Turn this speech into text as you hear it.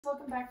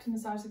welcome back to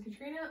Massage with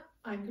Katrina.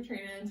 I'm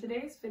Katrina. In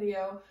today's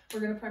video, we're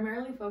going to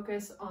primarily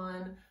focus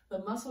on the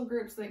muscle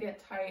groups that get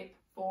tight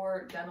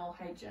for dental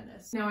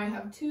hygienists. Now I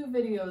have two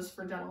videos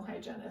for dental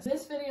hygienists.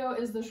 This video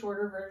is the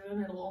shorter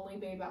version. It'll only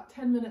be about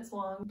 10 minutes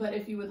long, but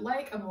if you would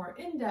like a more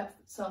in-depth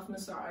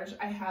self-massage,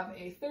 I have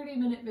a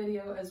 30-minute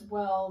video as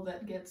well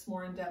that gets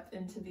more in-depth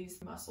into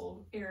these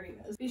muscle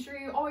areas. Be sure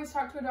you always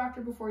talk to a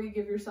doctor before you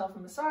give yourself a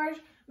massage.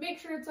 Make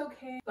sure it's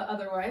okay, but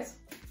otherwise,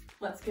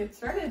 let's get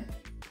started.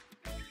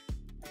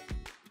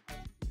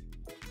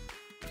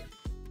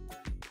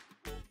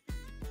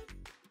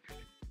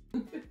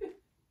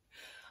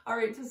 All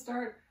right, to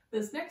start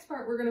this next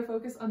part, we're going to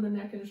focus on the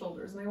neck and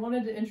shoulders. And I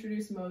wanted to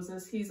introduce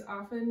Moses. He's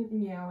often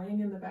meowing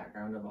in the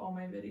background of all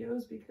my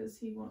videos because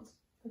he wants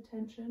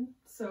attention.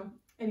 So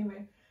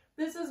anyway,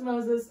 this is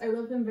Moses. I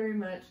love him very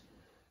much.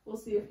 We'll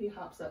see if he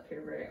hops up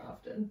here very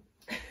often.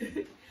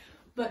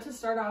 But to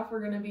start off, we're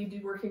going to be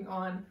working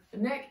on the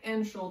neck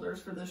and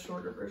shoulders for this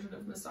shorter version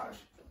of massage.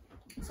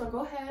 So I'll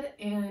go ahead,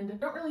 and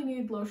don't really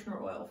need lotion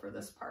or oil for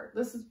this part.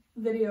 This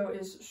video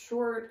is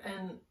short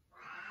and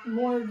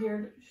more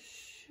geared,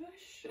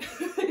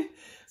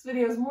 this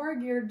video is more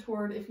geared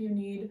toward if you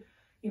need,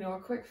 a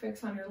quick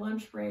fix on your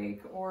lunch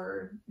break,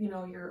 or,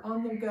 you're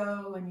on the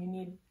go and you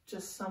need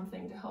just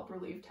something to help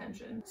relieve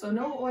tension. So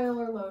no oil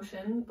or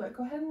lotion, but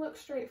go ahead and look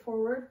straight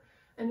forward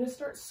and just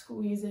start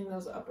squeezing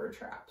those upper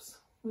traps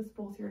with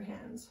both your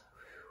hands.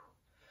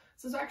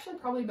 This is actually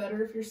probably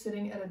better if you're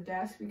sitting at a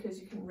desk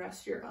because you can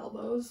rest your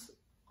elbows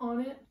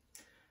on it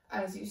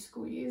as you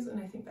squeeze,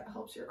 and I think that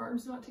helps your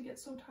arms not to get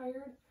so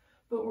tired.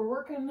 But we're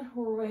working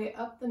our way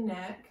up the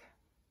neck,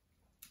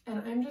 and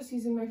I'm just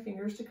using my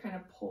fingers to kind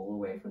of pull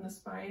away from the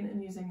spine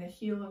and using the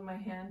heel of my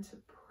hand to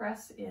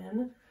press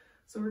in.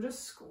 So we're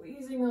just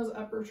squeezing those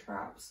upper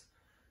traps,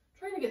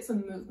 trying to get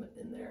some movement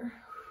in there.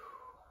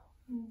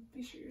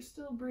 Be sure you're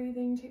still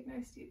breathing. Take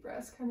nice deep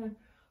breaths. Kind of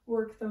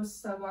work those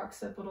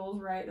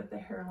suboccipitals right at the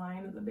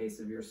hairline at the base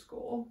of your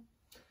skull.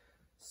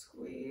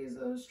 Squeeze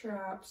those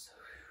traps.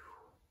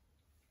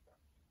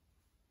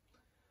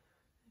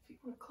 If you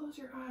want to close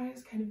your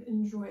eyes, kind of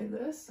enjoy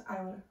this,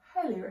 I would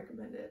highly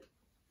recommend it.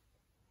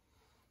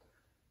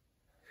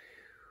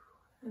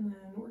 And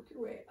then work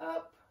your way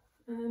up,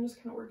 and then just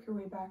kind of work your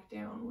way back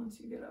down once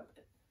you get up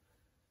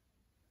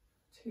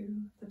to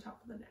the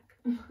top of the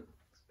neck.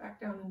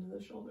 Back down into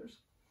the shoulders.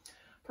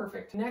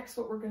 Perfect. Next,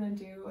 what we're going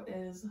to do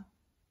is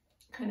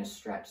kind of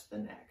stretch the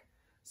neck.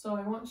 So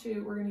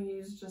we're going to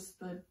use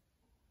just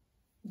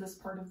this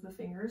part of the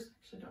fingers.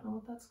 Actually, I don't know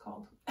what that's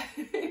called.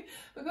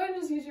 But go ahead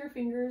and just use your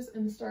fingers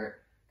and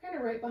start kind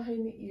of right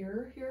behind the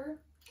ear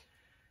here.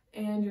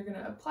 And you're going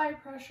to apply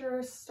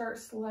pressure, start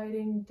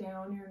sliding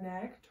down your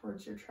neck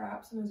towards your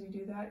traps. And as you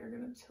do that, you're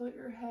going to tilt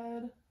your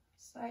head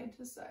side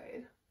to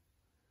side.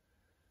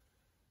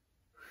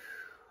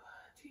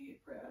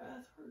 Deep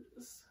breath.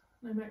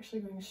 I'm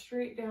actually going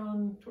straight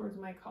down towards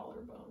my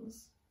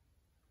collarbones.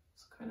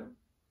 So kind of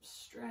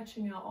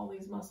stretching out all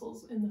these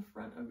muscles in the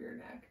front of your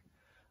neck.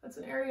 That's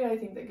an area I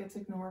think that gets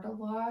ignored a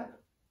lot,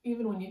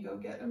 even when you go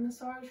get a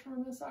massage from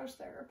a massage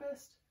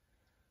therapist.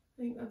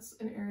 I think that's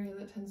an area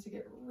that tends to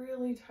get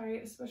really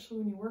tight, especially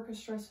when you work a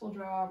stressful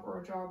job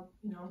or a job,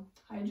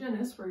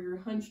 hygienist, where you're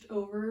hunched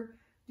over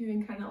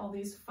doing kind of all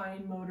these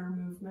fine motor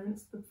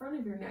movements. The front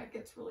of your neck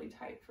gets really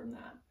tight from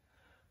that.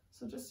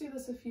 So just do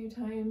this a few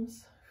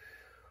times.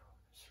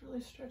 Just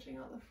really stretching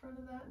out the front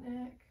of that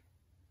neck.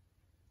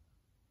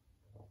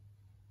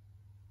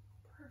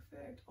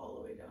 Perfect. All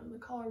the way down to the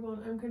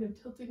collarbone. I'm kind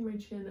of tilting my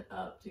chin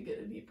up to get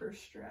a deeper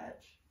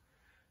stretch.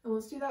 And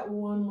let's do that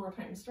one more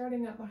time,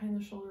 starting up behind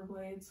the shoulder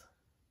blades.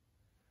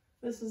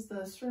 This is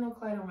the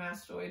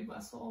sternocleidomastoid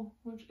muscle,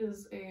 which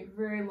is a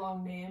very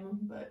long name,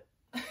 but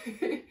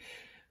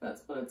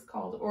that's what it's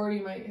called. Or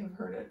you might have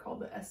heard it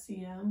called the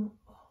SCM.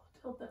 Oh,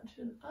 tilt that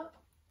chin up.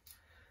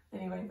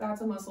 Anyway,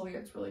 that's a muscle that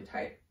gets really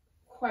tight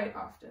quite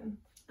often.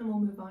 And we'll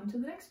move on to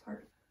the next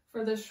part.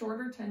 For this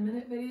shorter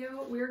 10-minute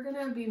video, we're going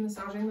to be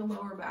massaging the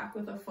lower back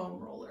with a foam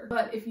roller.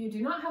 But if you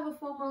do not have a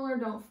foam roller,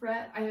 don't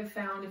fret. I have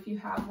found if you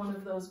have one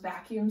of those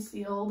vacuum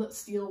sealed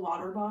steel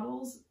water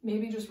bottles,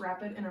 maybe just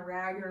wrap it in a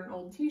rag or an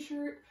old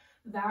t-shirt.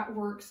 That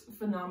works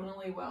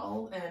phenomenally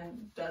well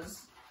and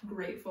does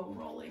great foam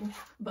rolling.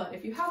 But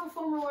if you have a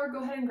foam roller,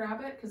 go ahead and grab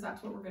it, because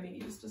that's what we're going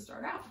to use to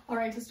start out. All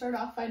right, to start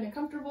off, find a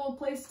comfortable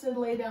place to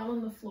lay down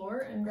on the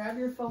floor and grab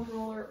your foam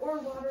roller or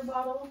water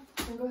bottle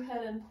and go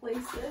ahead and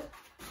place it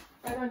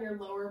right on your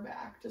lower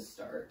back to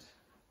start.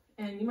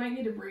 And you might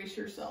need to brace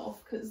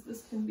yourself because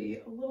this can be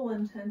a little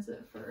intense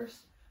at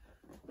first.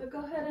 But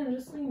go ahead and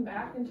just lean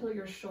back until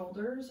your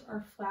shoulders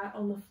are flat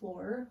on the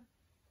floor.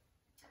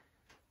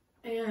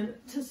 And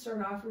to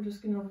start off, we're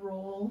just going to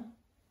roll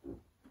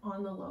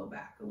on the low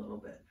back a little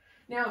bit.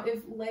 Now,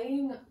 if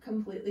laying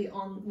completely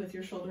on with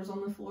your shoulders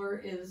on the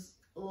floor is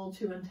a little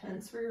too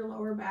intense for your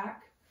lower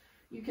back,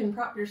 you can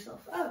prop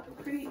yourself up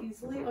pretty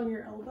easily on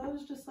your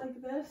elbows, just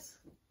like this.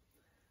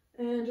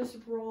 And just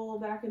roll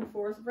back and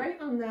forth right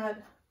on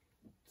that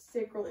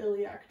sacral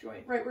iliac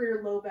joint, right where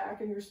your low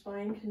back and your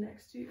spine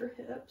connects to your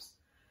hips.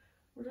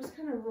 we're just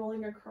kind of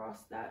rolling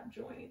across that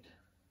joint.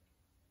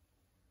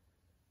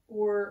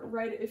 Or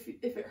right, if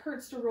it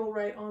hurts to roll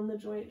right on the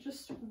joint,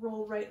 just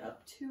roll right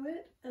up to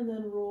it and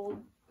then roll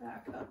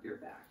back up your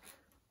back.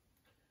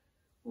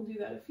 We'll do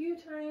that a few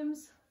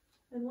times,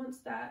 and once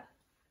that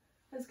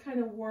has kind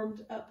of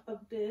warmed up a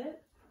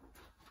bit,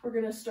 we're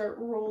going to start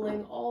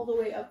rolling all the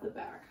way up the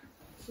back.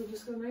 So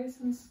just go nice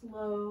and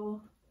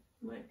slow.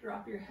 You might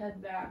drop your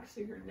head back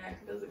so your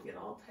neck doesn't get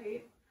all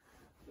tight.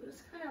 So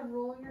just kind of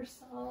roll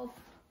yourself.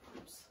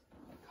 Oops,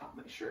 caught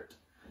my shirt.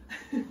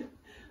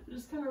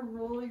 Just kind of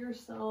roll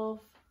yourself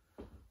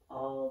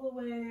all the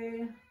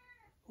way.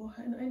 Oh,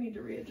 and I need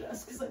to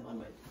readjust because I'm on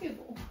my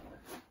table.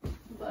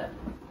 But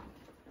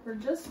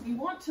you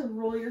want to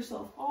roll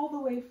yourself all the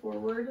way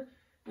forward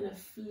in a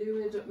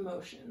fluid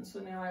motion. So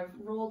now I've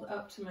rolled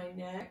up to my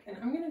neck, and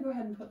I'm going to go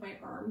ahead and put my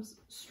arms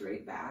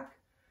straight back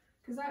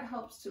because that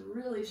helps to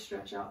really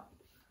stretch out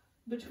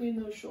between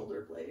those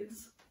shoulder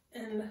blades.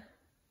 And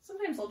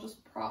sometimes I'll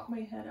just prop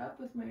my head up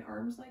with my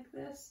arms like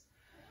this.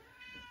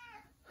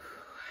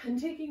 And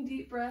taking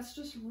deep breaths,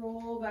 just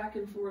roll back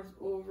and forth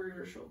over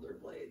your shoulder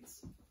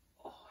blades.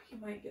 Oh, you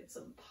might get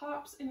some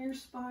pops in your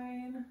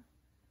spine.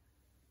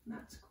 And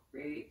that's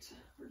great.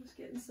 We're just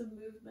getting some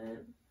movement.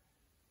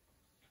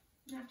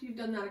 After you've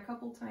done that a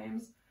couple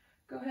times,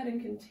 go ahead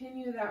and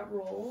continue that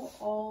roll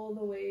all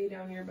the way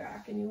down your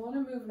back. And you want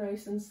to move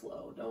nice and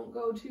slow. Don't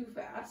go too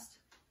fast.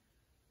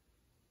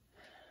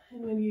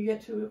 And when you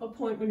get to a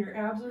point when your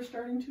abs are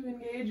starting to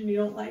engage and you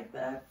don't like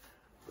that,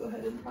 go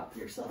ahead and prop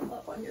yourself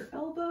up on your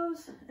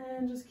elbows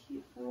and just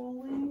keep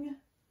rolling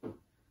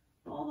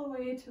all the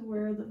way to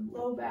where the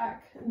low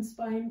back and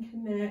spine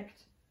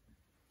connect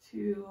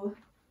to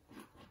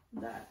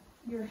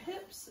your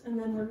hips, and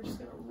then we're just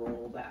going to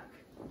roll back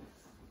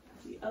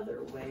the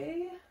other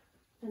way.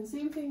 And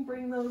same thing,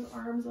 bring those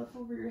arms up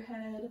over your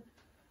head,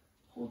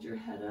 hold your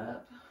head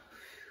up,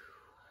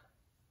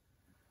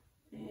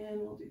 and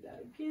we'll do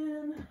that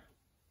again.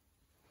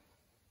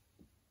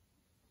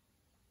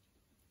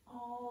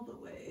 All the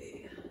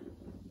way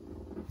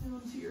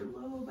down to your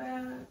low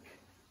back.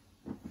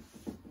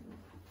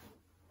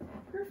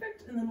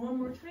 Perfect. And then one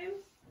more time.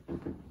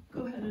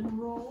 Go ahead and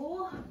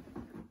roll.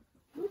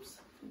 Oops,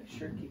 my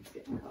shirt keeps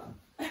getting caught.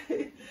 Go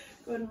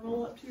ahead and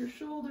roll up to your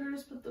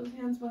shoulders. Put those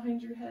hands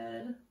behind your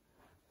head.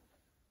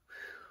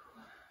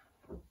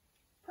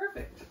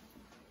 Perfect.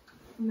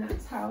 And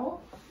that's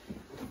how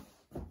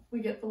we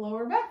get the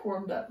lower back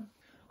warmed up.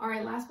 All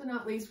right, last but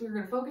not least, we're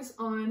going to focus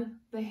on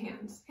the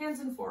hands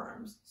and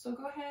forearms. So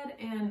go ahead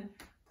and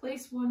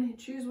place one,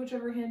 choose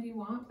whichever hand you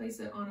want, place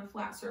it on a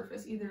flat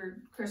surface,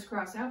 either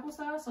crisscross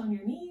applesauce on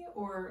your knee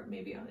or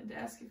maybe on a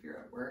desk if you're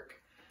at work.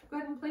 Go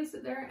ahead and place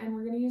it there, and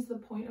we're going to use the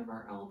point of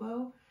our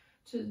elbow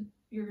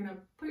you're going to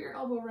put your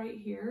elbow right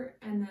here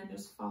and then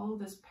just follow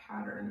this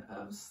pattern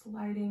of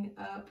sliding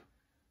up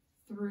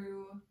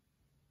through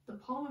the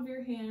palm of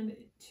your hand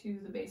to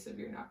the base of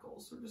your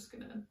knuckles. So we're just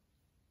going to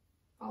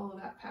follow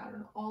that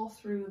pattern all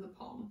through the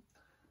palm.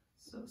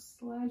 So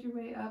slide your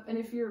way up, and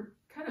if you're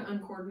kind of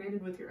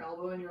uncoordinated with your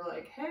elbow and you're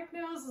like, heck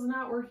no, this is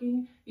not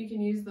working, you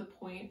can use the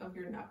point of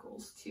your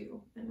knuckles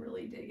too and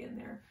really dig in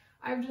there.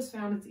 I've just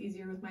found it's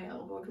easier with my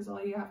elbow because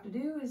all you have to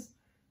do is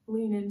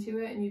lean into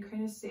it, and you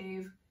kind of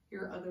save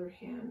your other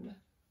hand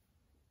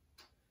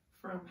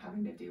from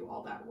having to do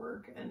all that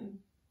work and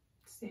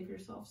save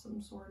yourself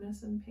some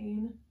soreness and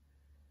pain.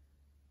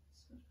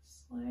 So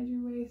just slide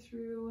your way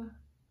through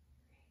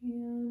your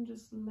hand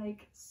just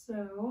like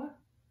so.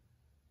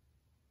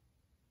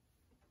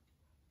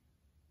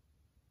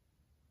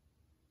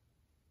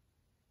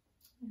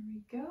 There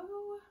we go.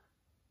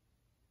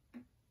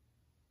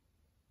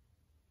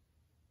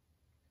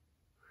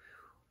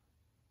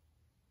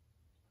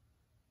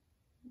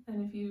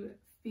 And if you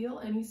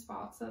feel any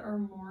spots that are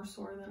more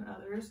sore than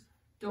others,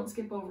 don't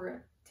skip over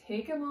it.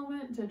 Take a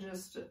moment to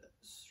just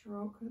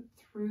stroke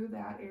through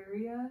that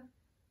area.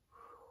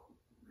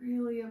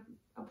 Really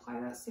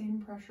apply that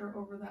same pressure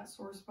over that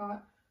sore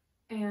spot,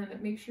 and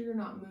make sure you're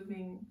not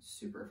moving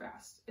super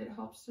fast. It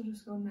helps to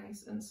just go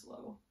nice and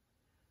slow.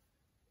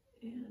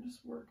 And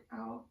just work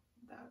out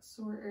that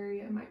sore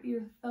area. It might be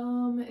your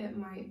thumb, it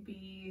might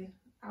be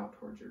out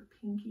towards your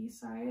pinky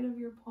side of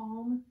your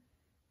palm.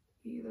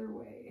 Either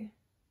way.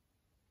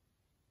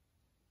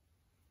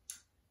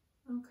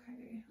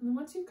 Okay, and then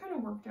once you've kind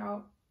of worked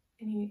out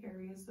any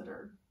areas that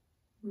are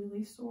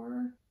really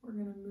sore, we're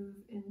going to move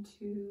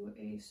into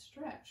a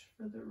stretch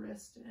for the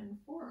wrist and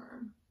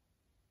forearm.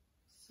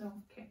 So,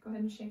 okay, go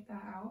ahead and shake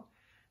that out.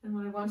 And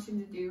what I want you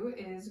to do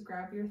is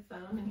grab your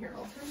thumb, and here,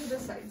 I'll turn to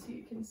this side so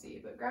you can see,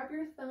 but grab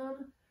your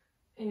thumb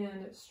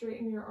and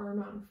straighten your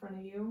arm out in front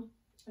of you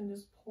and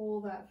just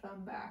pull that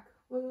thumb back.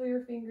 Wiggle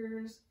your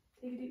fingers,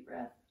 take a deep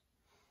breath.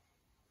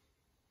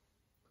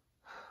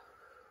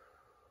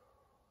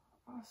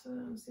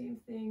 Awesome, same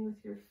thing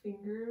with your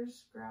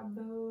fingers, grab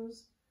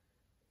those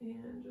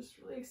and just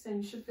really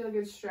extend. You should feel a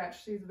good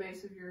stretch through the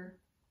base of your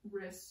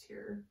wrist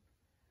here.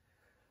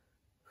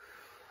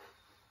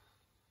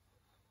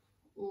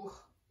 Ooh,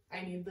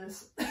 I need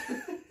this.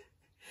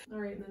 All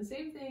right, and then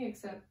same thing,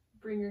 except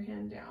bring your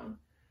hand down.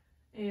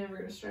 And we're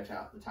gonna stretch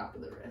out the top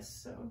of the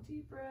wrist. So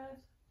deep breath.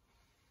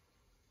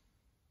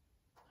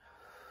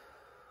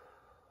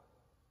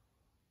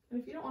 And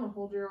if you don't want to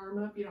hold your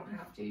arm up, you don't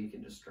have to. You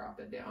can just drop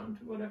it down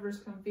to whatever's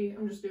comfy.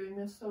 I'm just doing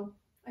this so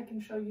I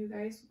can show you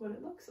guys what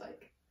it looks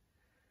like.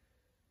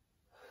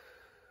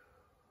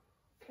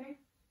 Okay,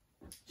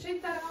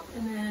 shake that out,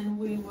 and then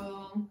we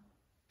will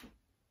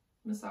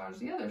massage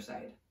the other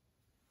side.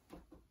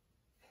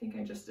 I think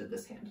I just did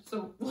this hand,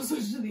 so we'll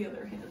switch to the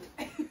other hand.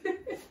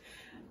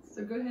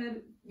 So go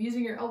ahead,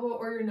 using your elbow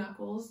or your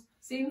knuckles.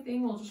 Same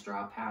thing, we'll just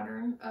draw a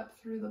pattern up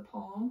through the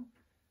palm.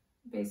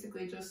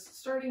 Basically just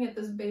starting at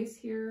this base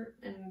here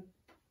and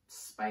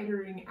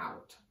spidering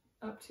out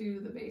up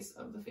to the base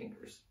of the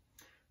fingers.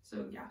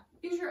 So yeah,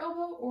 use your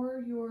elbow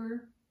or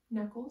your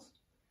knuckles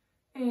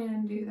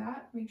and do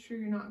that. Make sure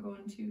you're not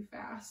going too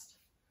fast.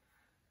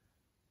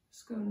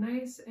 Just go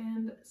nice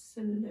and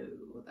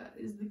slow. That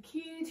is the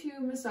key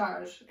to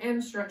massage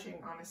and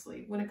stretching,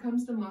 honestly. When it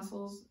comes to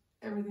muscles,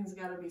 everything's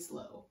got to be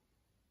slow.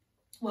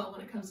 Well,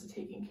 when it comes to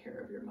taking care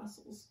of your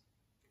muscles,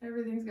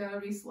 everything's got to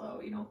be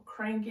slow. You don't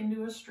crank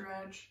into a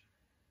stretch.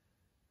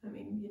 I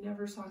mean, you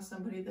never saw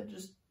somebody that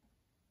just,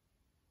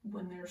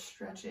 when they're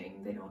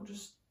stretching, they don't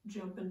just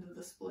jump into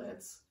the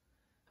splits.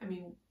 I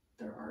mean,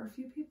 there are a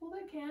few people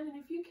that can,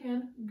 and if you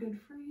can, good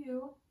for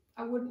you.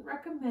 I wouldn't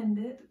recommend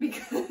it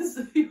because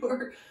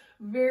you're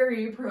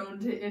very prone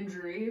to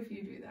injury if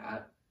you do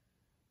that.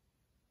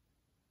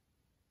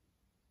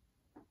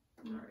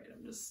 All right,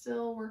 I'm just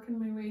still working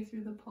my way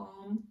through the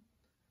palm.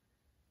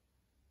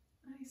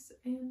 Nice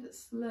and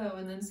slow.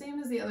 And then same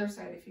as the other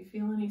side, if you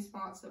feel any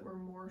spots that were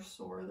more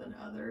sore than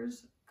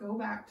others, go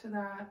back to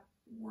that,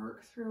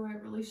 work through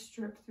it, really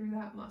strip through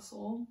that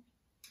muscle,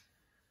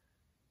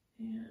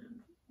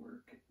 and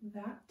work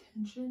that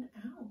tension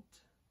out.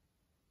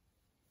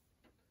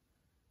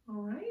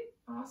 All right,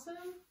 awesome.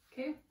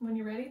 Okay, when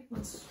you're ready,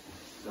 let's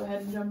go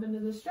ahead and jump into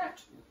the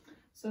stretch.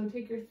 So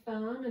take your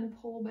thumb and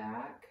pull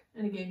back.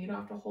 And again, you don't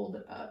have to hold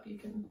it up. You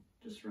can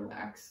just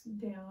relax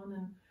down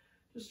and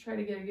just try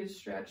to get a good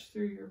stretch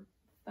through your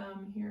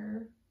thumb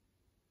here.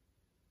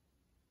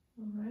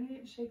 All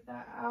right, shake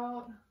that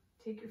out.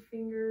 Take your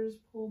fingers,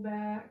 pull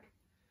back.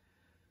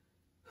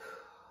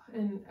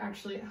 And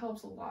actually it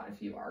helps a lot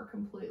if you are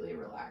completely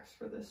relaxed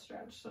for this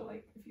stretch. So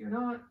like if you're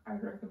not,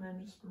 I'd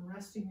recommend just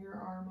resting your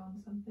arm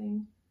on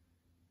something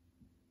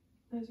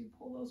as you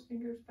pull those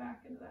fingers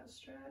back into that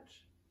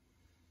stretch.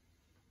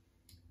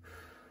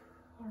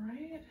 All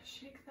right,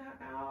 shake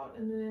that out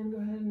and then go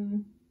ahead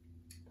and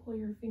pull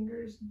your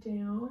fingers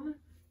down.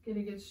 Get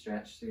a good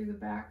stretch through the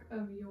back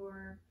of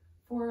your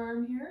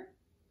forearm here.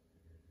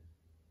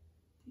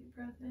 Deep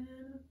breath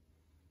in.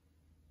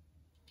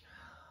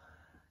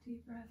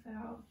 Deep breath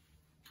out.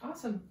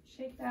 Awesome.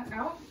 Shake that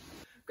out.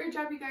 Great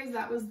job, you guys.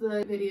 That was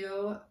the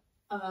video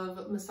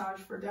of massage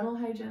for dental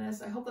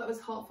hygienists. I hope that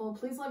was helpful.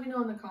 Please let me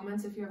know in the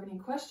comments if you have any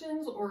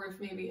questions or if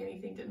maybe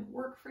anything didn't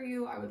work for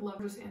you. I would love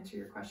to just answer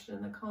your question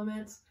in the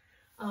comments.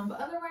 But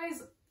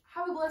otherwise,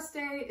 have a blessed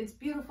day. It's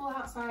beautiful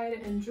outside.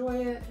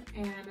 Enjoy it.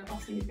 And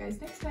I'll see you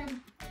guys next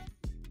time.